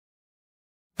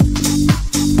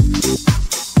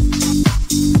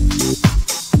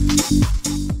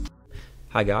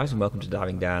Hi guys, and welcome to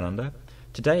Diving Down Under.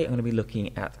 Today I'm going to be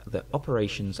looking at the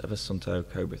operations of a Suunto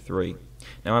Cobra 3.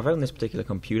 Now I've owned this particular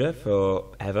computer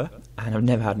forever and I've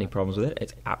never had any problems with it.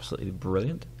 It's absolutely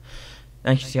brilliant.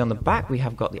 Now you can see on the back we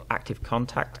have got the active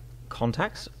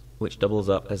contacts, which doubles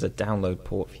up as a download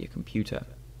port for your computer.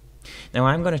 Now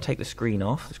I'm going to take the screen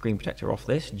protector off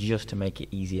this, just to make it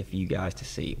easier for you guys to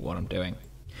see what I'm doing.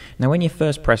 Now when you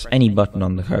first press any button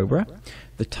on the Cobra,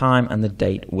 the time and the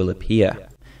date will appear.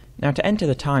 Now to enter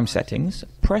the time settings,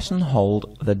 press and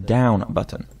hold the down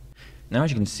button. Now as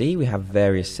you can see, we have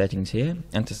various settings here,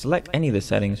 and to select any of the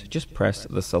settings, just press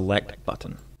the select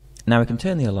button. Now we can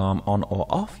turn the alarm on or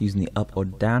off using the up or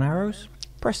down arrows.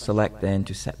 Press select then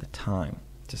to set the time.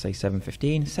 To say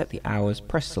 7:15, set the hours,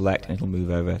 press select and it'll move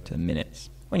over to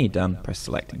minutes. When you're done, press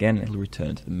select again and it'll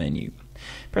return to the menu.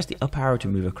 Press the up arrow to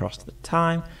move across to the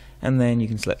time, and then you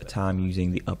can select the time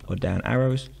using the up or down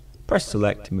arrows. Press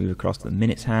select to move across to the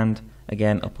minutes hand,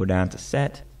 again up or down to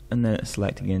set, and then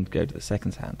select again to go to the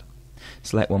seconds hand.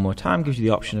 Select one more time gives you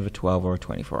the option of a 12 or a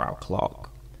 24-hour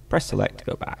clock. Press select to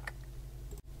go back.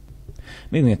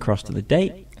 Moving across to the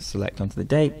date, select onto the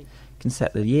date. You can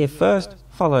set the year first,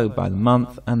 followed by the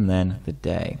month, and then the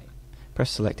day. Press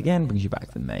select again, brings you back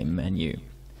to the main menu.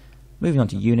 Moving on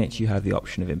to units, you have the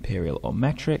option of imperial or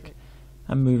metric,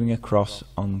 and moving across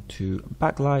onto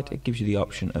backlight, it gives you the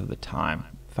option of the time.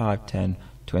 5, 10,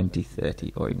 20,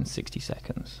 30 or even 60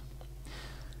 seconds.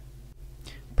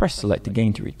 Press select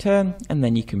again to return, and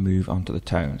then you can move on to the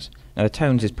tones. Now the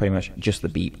tones is pretty much just the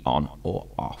beep on or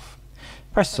off.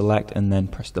 Press select and then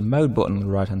press the mode button on the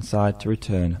right hand side to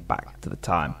return back to the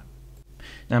time.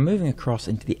 Now moving across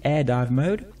into the air dive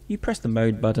mode, you press the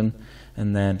mode button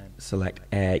and then select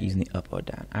air using the up or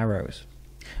down arrows.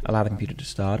 Allow the computer to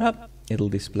start up, it'll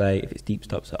display if its deep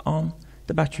stops are on,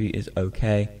 the battery is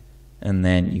okay, and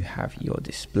then you have your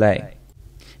display.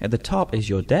 At the top is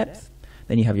your depth,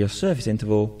 then you have your surface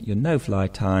interval, your no-fly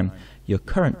time, your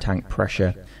current tank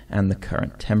pressure, and the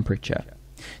current temperature.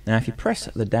 Now if you press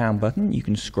the down button, you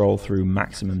can scroll through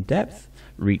maximum depth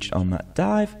reached on that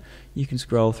dive, you can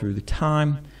scroll through the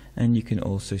time, and you can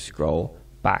also scroll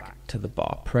back to the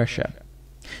bar pressure.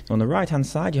 So on the right hand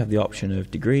side you have the option of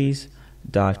degrees,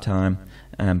 dive time,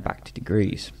 and back to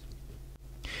degrees.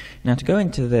 Now to go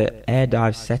into the air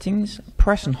dive settings,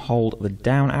 press and hold the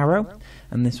down arrow,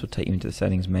 and this will take you into the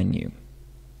settings menu.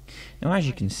 Now as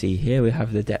you can see here, we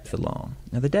have the depth alarm.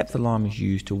 Now the depth alarm is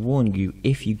used to warn you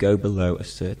if you go below a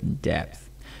certain depth.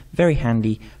 Very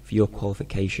handy for your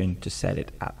qualification to set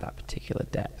it at that particular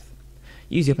depth.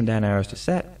 Use the up and down arrows to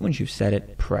set. Once you've set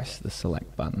it, press the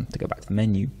select button to go back to the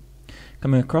menu.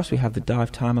 Coming across we have the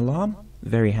dive time alarm.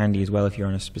 Very handy as well if you're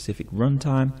on a specific run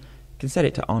time. You can set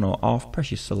it to on or off, press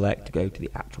your select to go to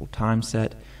the actual time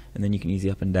set, and then you can use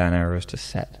the up and down arrows to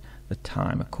set the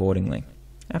time accordingly.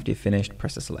 After you've finished,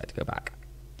 press the select to go back.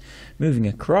 Moving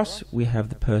across, we have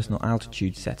the personal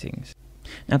altitude settings.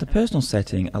 Now the personal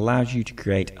setting allows you to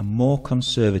create a more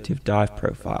conservative dive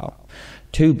profile,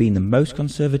 2 being the most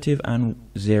conservative and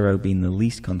 0 being the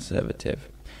least conservative.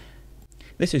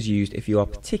 This is used if you are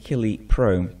particularly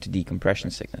prone to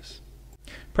decompression sickness.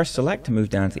 Press select to move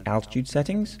down to the altitude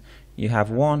settings. You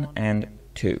have 1 and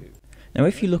 2. Now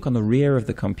if you look on the rear of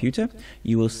the computer,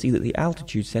 you will see that the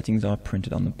altitude settings are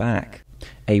printed on the back.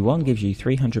 A1 gives you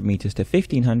 300 meters to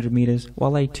 1500 meters,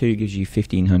 while A2 gives you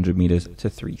 1500 meters to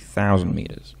 3000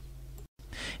 meters.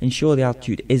 Ensure the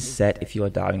altitude is set if you are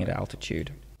diving at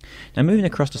altitude. Now moving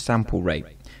across to sample rate.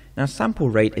 Now sample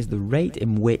rate is the rate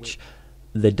in which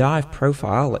the dive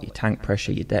profile, like your tank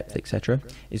pressure, your depth, etc.,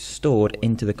 is stored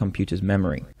into the computer's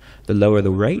memory. The lower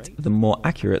the rate, the more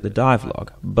accurate the dive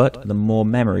log, but the more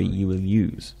memory you will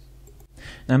use.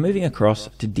 Now moving across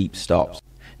to deep stops.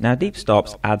 Now deep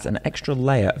stops adds an extra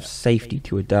layer of safety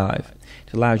to a dive.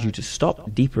 It allows you to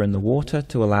stop deeper in the water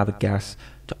to allow the gas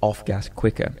to off-gas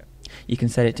quicker. You can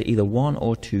set it to either 1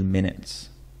 or 2 minutes.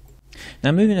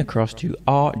 Now moving across to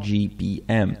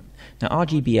RGBM. Now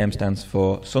RGBM stands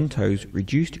for Suunto's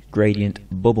Reduced Gradient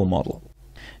Bubble Model.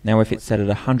 Now if it's set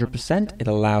at 100%, it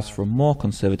allows for a more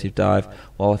conservative dive,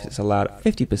 while if it's allowed at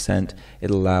 50%,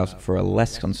 it allows for a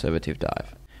less conservative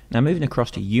dive. Now moving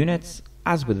across to units,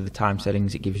 as with the time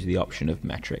settings, it gives you the option of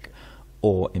metric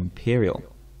or imperial.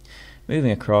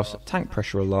 Moving across, tank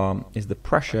pressure alarm is the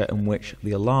pressure in which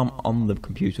the alarm on the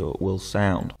computer will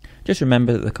sound. Just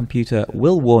remember that the computer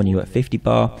will warn you at 50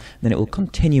 bar, then it will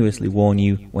continuously warn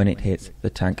you when it hits the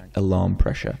tank alarm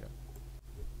pressure.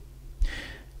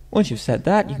 Once you've set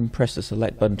that, you can press the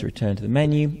select button to return to the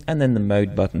menu, and then the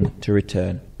mode button to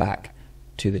return back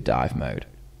to the dive mode.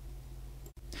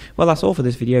 Well, that's all for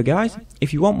this video, guys.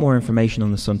 If you want more information on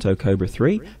the Suunto Cobra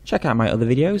 3, check out my other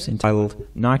videos entitled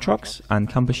Nitrox and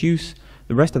Compass Use,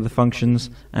 the rest of the functions,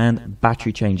 and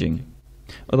battery changing.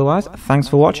 Otherwise, thanks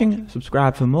for watching,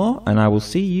 subscribe for more, and I will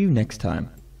see you next time.